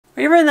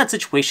Are you ever in that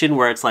situation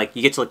where it's like,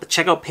 you get to like the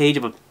checkout page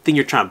of a thing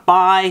you're trying to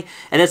buy,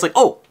 and it's like,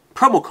 oh,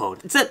 promo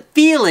code. It's that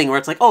feeling where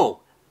it's like,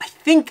 oh, I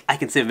think I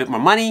can save a bit more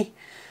money,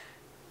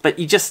 but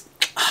it just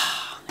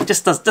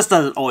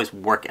doesn't always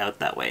work out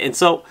that way. And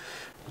so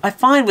I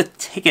find with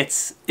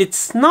tickets,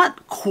 it's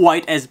not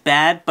quite as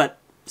bad, but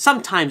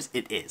sometimes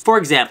it is. For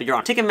example, you're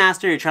on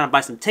Ticketmaster, you're trying to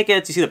buy some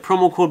tickets, you see the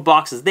promo code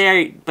box is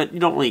there, but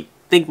you don't really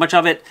think much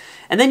of it.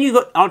 And then you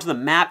go onto the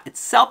map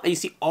itself and you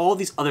see all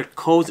these other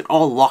codes that are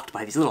all locked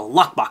by these little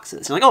lock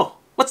boxes. You're like, oh,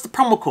 what's the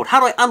promo code? How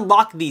do I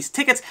unlock these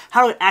tickets?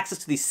 How do I get access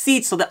to these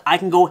seats so that I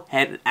can go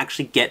ahead and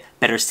actually get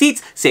better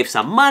seats, save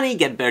some money,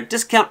 get a better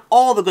discount,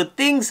 all the good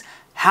things?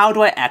 How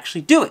do I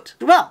actually do it?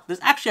 Well,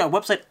 there's actually a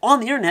website on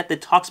the internet that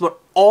talks about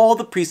all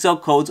the pre-sale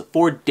codes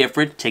for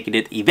different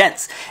ticketed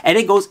events. And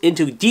it goes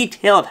into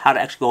detail of how to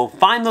actually go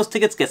find those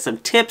tickets, get some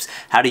tips,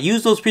 how to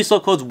use those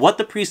pre-sale codes, what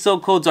the pre-sale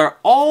codes are.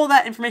 All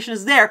that information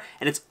is there,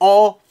 and it's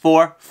all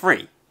for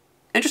free.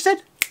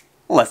 Interested?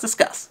 Let's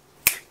discuss.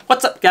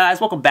 What's up,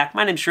 guys? Welcome back.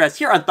 My name's Shiraz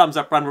here on Thumbs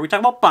Up Run, where we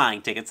talk about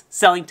buying tickets,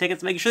 selling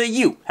tickets, making sure that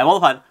you have all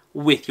the fun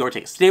with your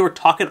tickets. Today we're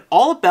talking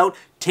all about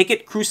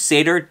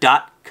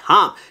TicketCrusader.com.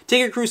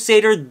 Ticket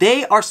Crusader,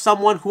 they are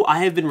someone who I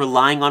have been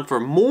relying on for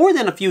more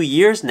than a few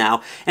years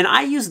now, and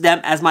I use them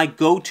as my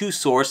go-to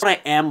source when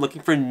I am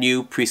looking for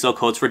new pre-sale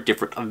codes for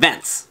different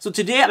events. So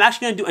today I'm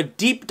actually going to do a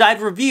deep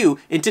dive review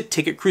into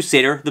Ticket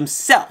Crusader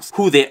themselves.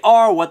 Who they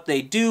are, what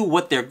they do,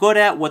 what they're good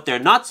at, what they're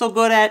not so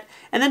good at,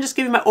 and then just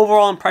give you my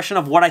overall impression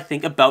of what I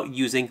think about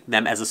using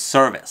them as a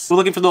service. If you're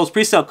looking for those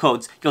pre-sale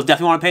codes, you'll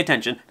definitely want to pay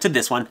attention to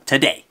this one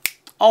today.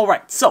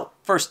 Alright, so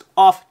first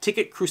off,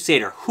 Ticket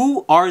Crusader.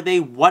 Who are they?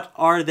 What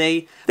are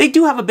they? They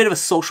do have a bit of a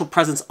social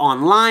presence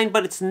online,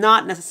 but it's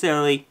not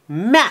necessarily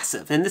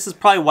massive, and this is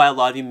probably why a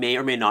lot of you may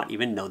or may not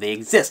even know they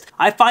exist.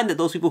 I find that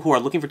those people who are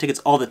looking for tickets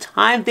all the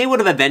time, they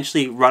would have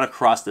eventually run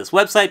across this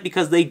website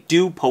because they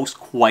do post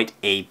quite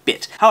a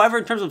bit. However,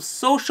 in terms of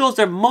socials,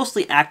 they're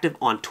mostly active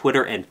on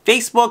Twitter and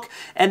Facebook,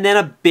 and then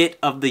a bit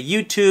of the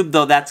YouTube,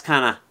 though that's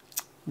kind of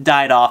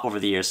died off over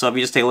the years. So if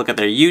you just take a look at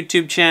their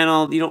YouTube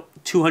channel,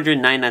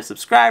 299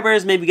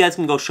 subscribers. Maybe you guys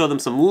can go show them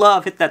some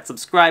love, hit that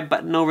subscribe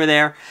button over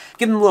there,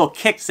 give them a little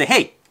kick to say,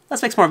 hey,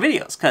 let's make some more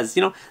videos, because,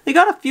 they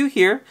got a few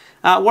here.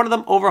 One of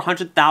them over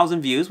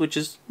 100,000 views, which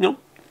is,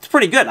 it's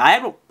pretty good. I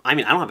don't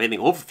have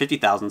anything over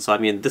 50,000,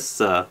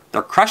 so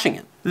they're crushing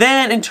it.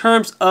 Then in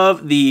terms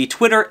of the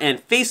Twitter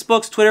and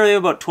Facebook's, Twitter, they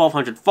have about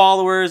 1,200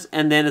 followers,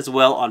 and then as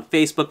well on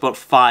Facebook, about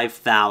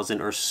 5,000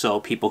 or so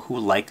people who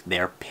liked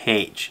their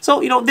page. So,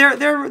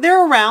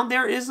 they're around.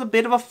 There is a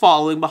bit of a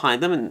following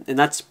behind them, and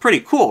that's pretty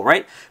cool,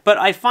 right? But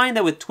I find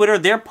that with Twitter,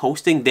 they're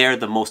posting there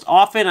the most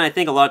often, and I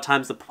think a lot of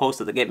times the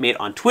posts that get made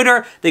on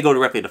Twitter, they go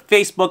directly to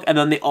Facebook, and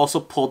then they also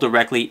pull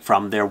directly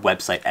from their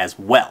website as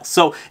well.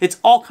 So it's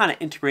all kind of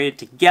integrated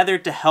together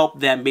to help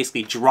them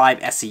basically drive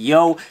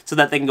SEO so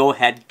that they can go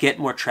ahead, get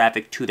more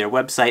traffic to their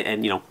website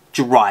and,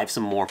 drive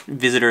some more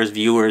visitors,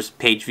 viewers,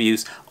 page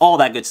views, all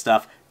that good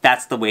stuff.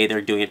 That's the way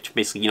they're doing it to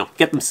basically,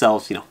 get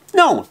themselves,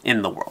 known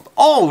in the world.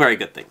 All very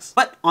good things.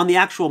 But on the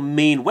actual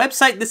main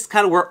website, this is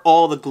kind of where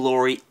all the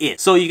glory is.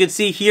 So you can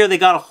see here, they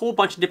got a whole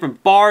bunch of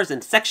different bars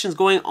and sections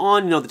going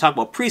on. They talk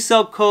about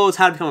pre-sale codes,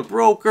 how to become a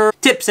broker,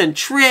 tips and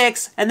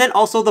tricks, and then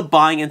also the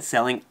buying and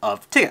selling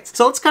of tickets.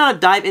 So let's kind of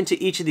dive into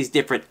each of these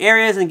different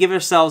areas and give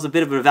ourselves a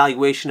bit of an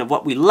evaluation of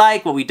what we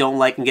like, what we don't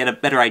like, and get a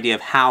better idea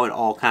of how it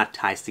all kind of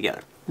ties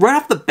together. Right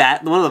off the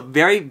bat, one of the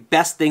very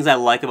best things I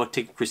like about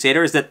Ticket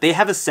Crusader is that they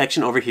have a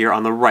section over here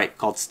on the right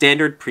called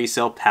Standard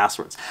Presale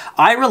Passwords.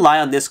 I rely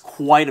on this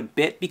quite a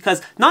bit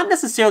because not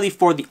necessarily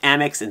for the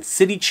Amex and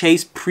City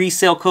Chase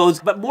presale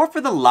codes, but more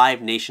for the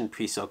Live Nation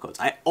presale codes.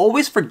 I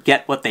always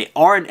forget what they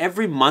are, and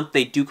every month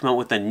they do come out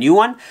with a new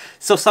one.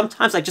 So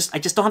sometimes I just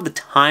don't have the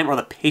time or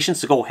the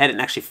patience to go ahead and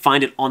actually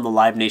find it on the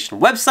Live Nation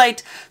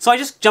website. So I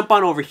just jump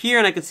on over here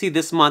and I can see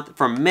this month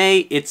for May,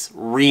 it's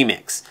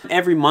Remix.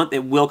 Every month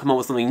it will come out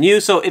with something new.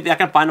 So if I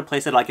can find a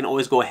place that I can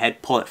always go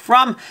ahead, pull it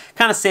from,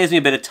 kind of saves me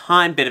a bit of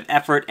time, bit of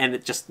effort, and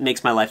it just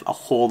makes my life a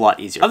whole lot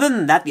easier. Other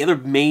than that, the other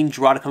main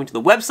draw to coming to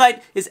the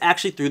website is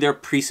actually through their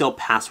presale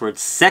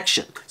passwords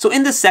section. So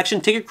in this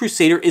section, Ticket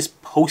Crusader is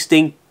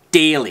posting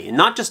daily, and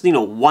not just,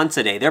 once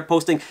a day. They're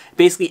posting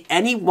basically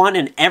anyone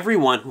and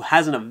everyone who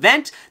has an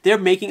event. They're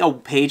making a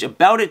page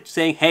about it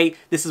saying, hey,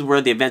 this is where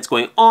the event's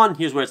going on,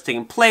 here's where it's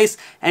taking place,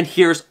 and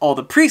here's all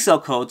the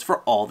presale codes for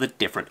all the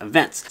different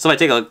events. So if I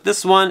take a look at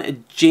this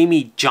one,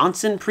 Jamie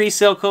Johnson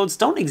presale codes,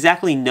 don't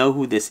exactly know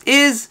who this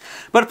is,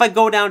 but if I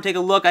go down and take a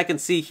look, I can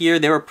see here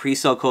there are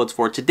presale codes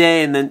for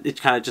today, and then it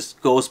kind of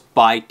just goes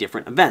by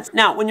different events.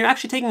 Now, when you're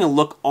actually taking a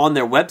look on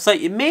their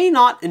website, it may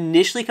not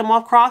initially come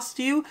across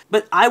to you,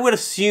 but I would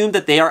assume assume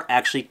that they are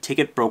actually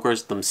ticket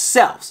brokers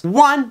themselves.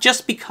 One,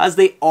 just because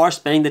they are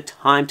spending the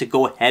time to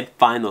go ahead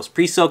find those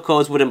pre-sale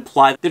codes would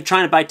imply they're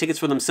trying to buy tickets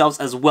for themselves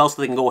as well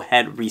so they can go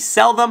ahead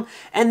resell them.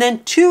 And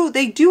then two,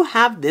 they do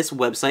have this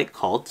website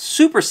called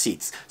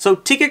Superseats. So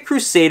Ticket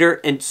Crusader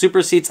and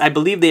Superseats, I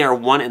believe they are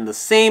one and the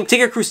same.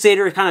 Ticket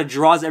Crusader kind of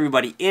draws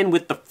everybody in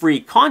with the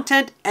free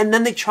content, and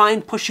then they try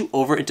and push you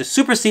over into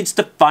Superseats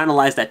to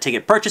finalize that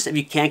ticket purchase if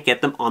you can't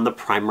get them on the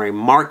primary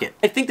market.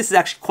 I think this is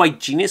actually quite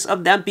genius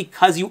of them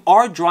because you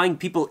are drawing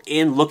people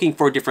in looking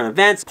for different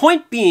events.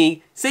 Point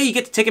being, say you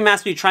get to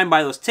Ticketmaster, you try and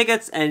buy those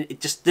tickets and it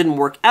just didn't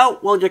work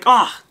out. Well, you're like,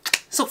 oh,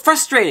 so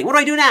frustrating. What do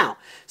I do now?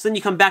 So then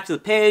you come back to the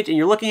page and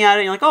you're looking at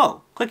it and you're like,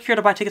 oh, click here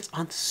to buy tickets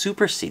on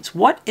Superseats.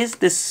 What is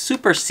this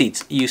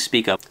Superseats you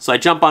speak of? So I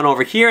jump on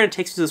over here and it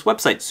takes me to this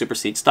website,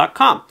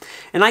 superseats.com.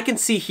 And I can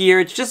see here,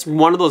 it's just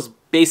one of those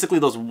basically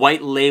those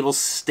white label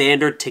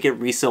standard ticket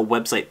resale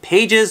website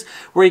pages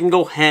where you can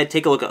go ahead,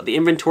 take a look at the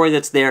inventory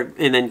that's there,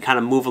 and then kind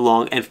of move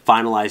along and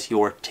finalize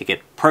your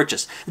ticket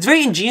purchase. It's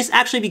very ingenious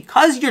actually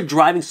because you're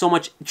driving so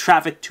much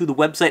traffic to the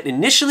website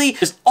initially.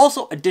 There's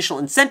also additional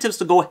incentives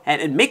to go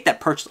ahead and make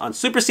that purchase on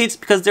Superseats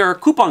because there are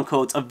coupon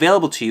codes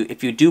available to you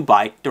if you do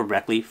buy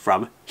directly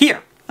from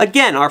here.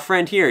 Again, our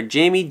friend here,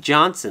 Jamie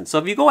Johnson. So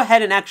if you go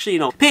ahead and actually,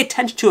 pay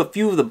attention to a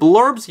few of the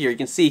blurbs here, you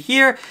can see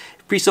here,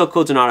 pre-sale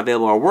codes are not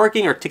available or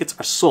working, or tickets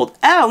are sold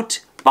out,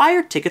 buy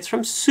your tickets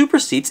from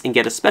Superseats and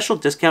get a special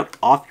discount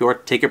off your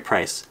ticket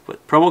price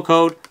with promo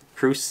code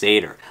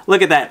Crusader.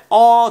 Look at that,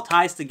 all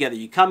ties together.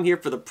 You come here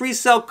for the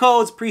pre-sale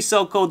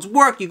codes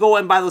work, you go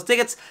and buy those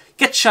tickets,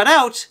 get shut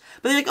out,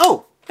 but then you're like,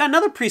 oh, got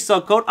another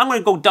pre-sale code, I'm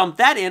gonna go dump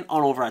that in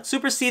on over at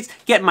Superseats,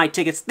 get my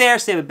tickets there,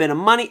 save a bit of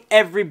money,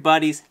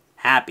 everybody's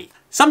happy.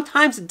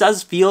 Sometimes it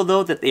does feel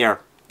though that they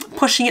are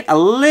pushing it a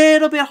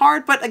little bit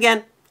hard, but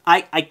again,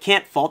 I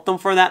can't fault them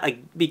for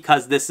that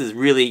because this is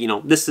really,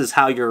 this is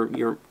how you're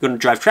going to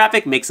drive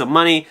traffic, make some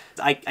money.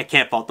 I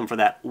can't fault them for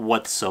that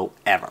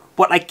whatsoever.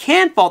 What I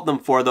can fault them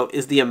for though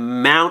is the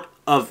amount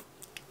of,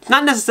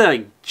 not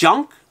necessarily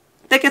junk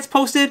that gets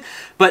posted,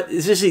 but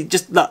it's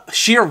just the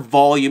sheer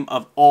volume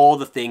of all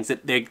the things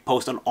that they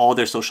post on all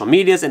their social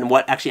medias and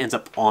what actually ends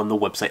up on the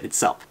website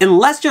itself.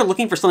 Unless you're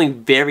looking for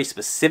something very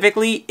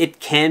specifically, it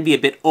can be a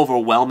bit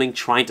overwhelming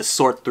trying to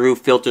sort through,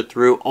 filter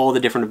through all the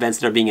different events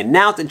that are being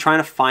announced and trying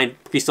to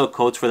find pre-sale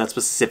codes for that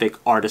specific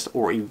artist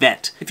or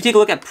event. If you take a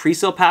look at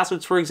pre-sale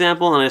passwords, for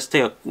example, and I just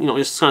take a,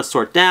 just kind of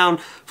sort down,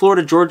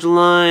 Florida Georgia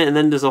Line, and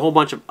then there's a whole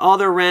bunch of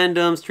other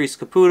randoms,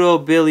 Teresa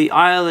Caputo, Billie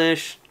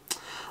Eilish.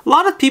 A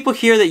lot of people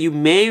here that you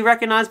may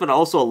recognize, but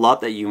also a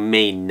lot that you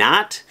may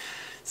not.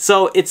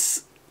 So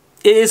it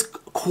is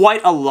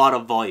quite a lot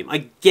of volume.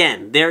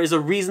 Again, there is a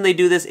reason they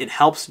do this. It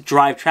helps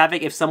drive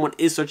traffic. If someone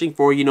is searching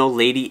for,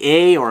 Lady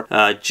A or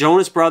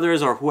Jonas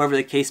Brothers or whoever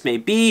the case may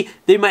be,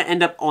 they might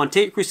end up on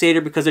Ticket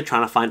Crusader because they're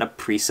trying to find a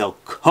pre-sale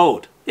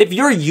code. If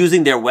you're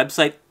using their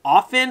website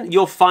often,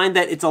 you'll find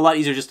that it's a lot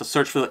easier just to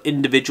search for the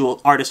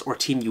individual artist or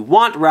team you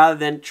want rather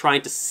than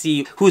trying to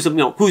see who's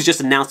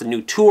just announced a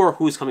new tour,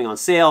 who's coming on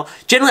sale.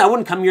 Generally, I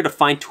wouldn't come here to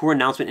find tour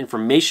announcement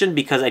information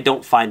because I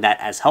don't find that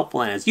as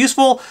helpful and as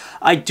useful.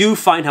 I do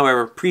find,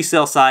 however,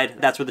 pre-sale side,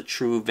 that's where the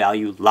true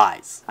value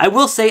lies. I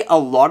will say a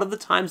lot of the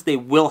times they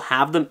will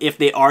have them if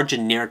they are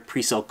generic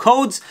pre-sale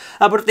codes,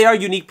 but if they are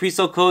unique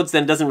pre-sale codes,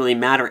 then it doesn't really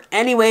matter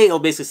anyway. It'll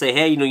basically say,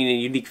 hey, you need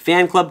a unique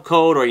fan club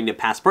code or you need a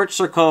past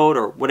purchaser code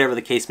or whatever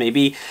the case may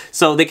be.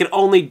 So they can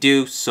only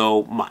do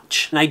so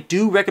much. And I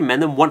do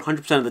recommend them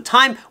 100% of the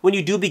time when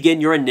you do begin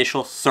your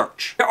initial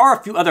search. There are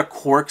a few other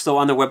quirks though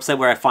on their website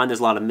where I find there's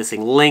a lot of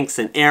missing links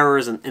and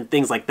errors and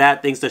things like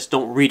that. Things just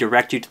don't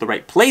redirect you to the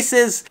right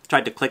places.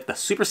 Tried to click the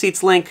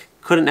Superseats link,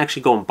 couldn't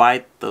actually go and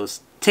buy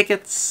those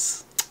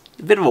tickets.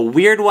 A bit of a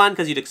weird one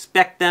because you'd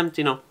expect them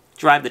to,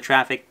 drive the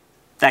traffic,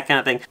 that kind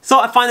of thing. So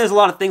I find there's a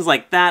lot of things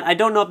like that. I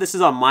don't know if this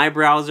is on my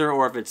browser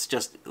or if it's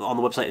just on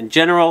the website in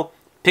general.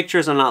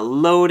 Pictures are not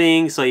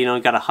loading, so you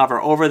gotta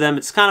hover over them.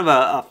 It's kind of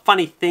a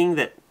funny thing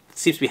that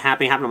seems to be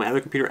happening on my other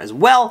computer as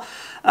well.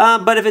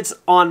 But if it's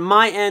on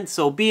my end,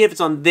 so be it. If it's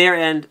on their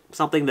end,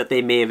 something that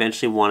they may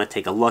eventually want to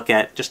take a look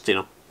at, just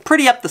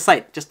pretty up the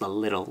site just a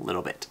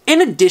little bit. In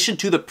addition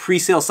to the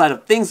pre-sale side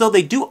of things though,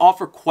 they do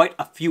offer quite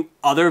a few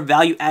other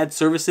value add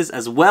services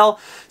as well.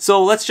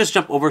 So let's just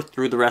jump over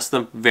through the rest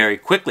of them very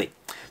quickly.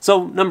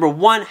 So number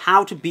one,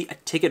 how to be a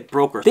ticket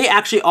broker. They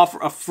actually offer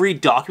a free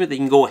document that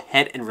you can go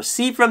ahead and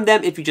receive from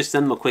them if you just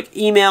send them a quick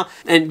email,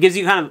 and gives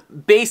you kind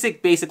of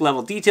basic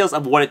level details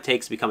of what it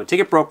takes to become a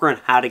ticket broker and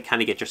how to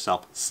kind of get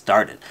yourself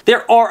started.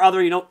 There are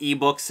other,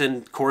 ebooks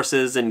and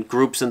courses and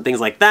groups and things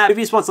like that. If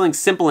you just want something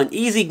simple and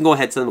easy, you can go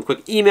ahead and send them a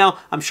quick email.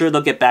 I'm sure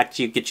they'll get back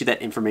to you, get you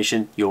that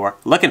information you're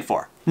looking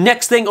for.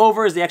 Next thing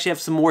over is they actually have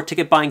some more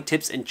ticket buying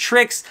tips and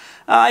tricks.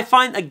 I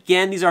find,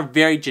 again, these are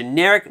very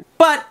generic,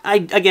 but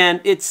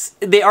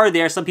they are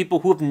there. Some people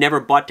who have never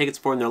bought tickets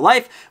before in their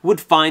life would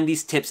find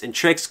these tips and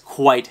tricks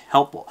quite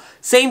helpful.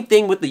 Same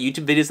thing with the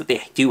YouTube videos that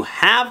they do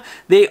have.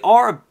 They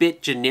are a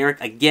bit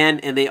generic again,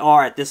 and they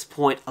are at this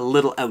point a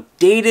little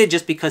outdated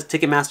just because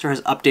Ticketmaster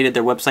has updated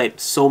their website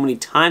so many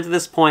times at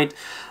this point.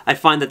 I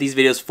find that these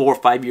videos 4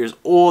 or 5 years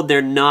old,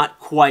 they're not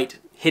quite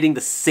hitting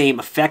the same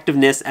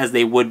effectiveness as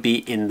they would be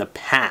in the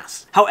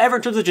past. However,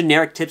 in terms of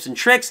generic tips and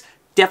tricks,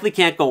 definitely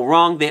can't go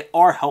wrong. They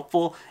are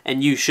helpful,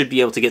 and you should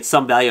be able to get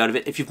some value out of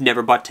it if you've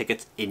never bought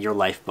tickets in your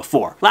life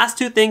before. Last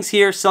two things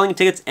here, selling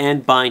tickets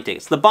and buying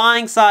tickets. The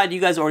buying side,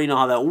 you guys already know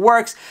how that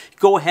works.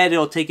 Go ahead,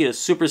 it'll take you to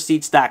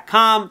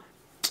superseats.com.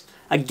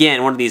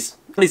 Again, one of these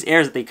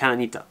areas that they kind of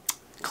need to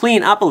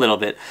clean up a little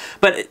bit.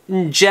 But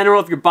in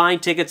general, if you're buying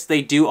tickets,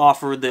 they do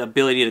offer the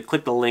ability to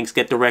click the links,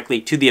 get directly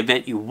to the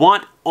event you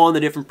want on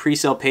the different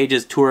pre-sale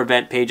pages, tour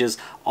event pages,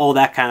 all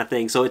that kind of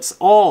thing. So it's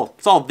all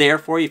there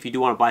for you if you do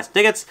want to buy some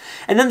tickets.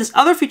 And then this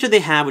other feature they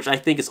have, which I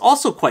think is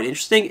also quite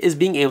interesting, is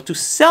being able to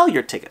sell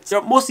your tickets.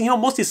 So most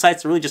of these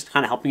sites are really just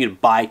kind of helping you to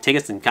buy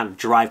tickets and kind of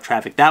drive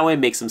traffic that way,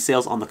 make some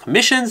sales on the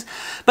commissions.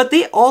 But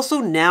they also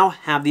now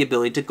have the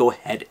ability to go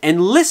ahead and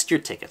list your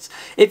tickets.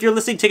 If you're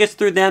listing tickets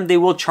through them, they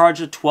will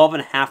charge a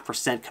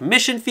 12.5%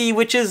 commission fee,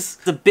 which is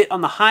a bit on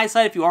the high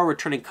side. If you are a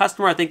returning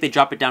customer, I think they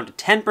drop it down to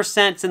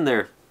 10%. It's in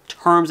their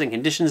terms and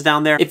conditions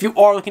down there. If you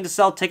are looking to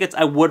sell tickets,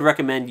 I would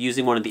recommend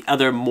using one of the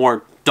other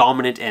more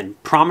dominant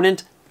and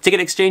prominent ticket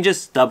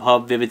exchanges,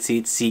 StubHub, Vivid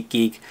Seats,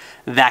 SeatGeek,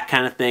 that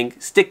kind of thing.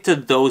 Stick to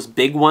those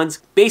big ones.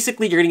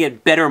 Basically, you're gonna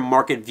get better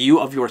market view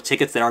of your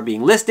tickets that are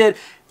being listed,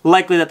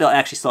 likely that they'll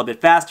actually sell a bit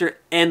faster,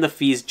 and the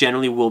fees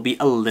generally will be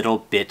a little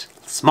bit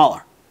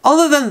smaller.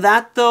 Other than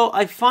that though,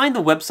 I find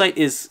the website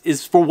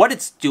is for what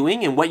it's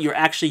doing and what you're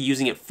actually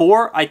using it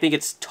for, I think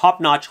it's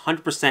top-notch,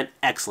 100%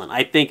 excellent.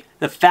 I think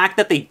the fact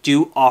that they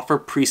do offer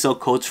pre-sale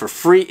codes for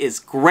free is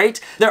great.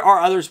 There are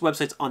other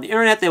websites on the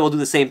internet that will do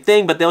the same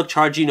thing, but they'll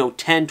charge you,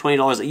 $10,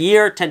 $20 a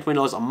year, $10,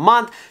 $20 a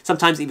month,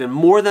 sometimes even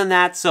more than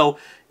that. So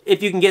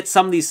if you can get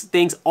some of these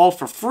things all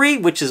for free,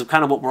 which is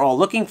kind of what we're all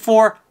looking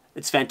for,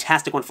 it's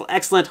fantastic, wonderful,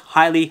 excellent,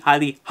 highly,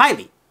 highly,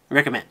 highly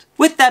recommend.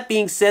 With that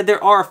being said,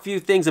 there are a few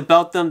things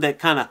about them that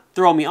kind of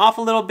throw me off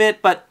a little bit,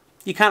 but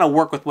you kind of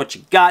work with what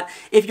you got.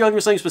 If you're looking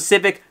for something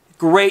specific,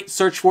 great,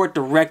 search for it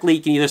directly.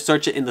 You can either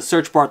search it in the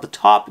search bar at the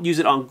top, use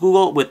it on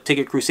Google with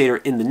Ticket Crusader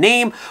in the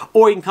name,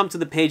 or you can come to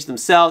the page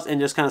themselves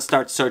and just kind of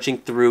start searching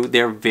through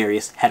their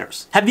various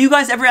headers. Have you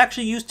guys ever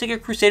actually used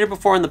Ticket Crusader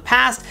before in the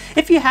past?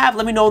 If you have,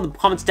 let me know in the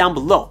comments down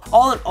below.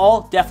 All in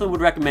all, definitely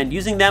would recommend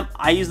using them.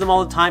 I use them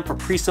all the time for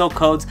pre-sale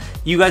codes.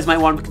 You guys might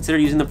want to consider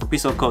using them for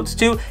pre-sale codes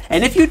too.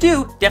 And if you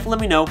do, definitely let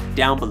me know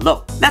down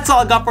below. That's all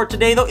I got for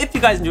today though. If you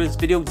guys enjoyed this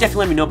video, definitely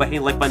let me know by hitting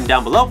the like button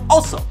down below.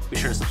 Also, be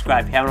sure to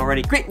subscribe if you haven't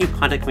already. Great new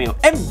content coming out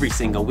every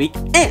single week.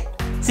 And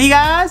see you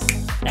guys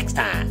next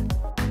time.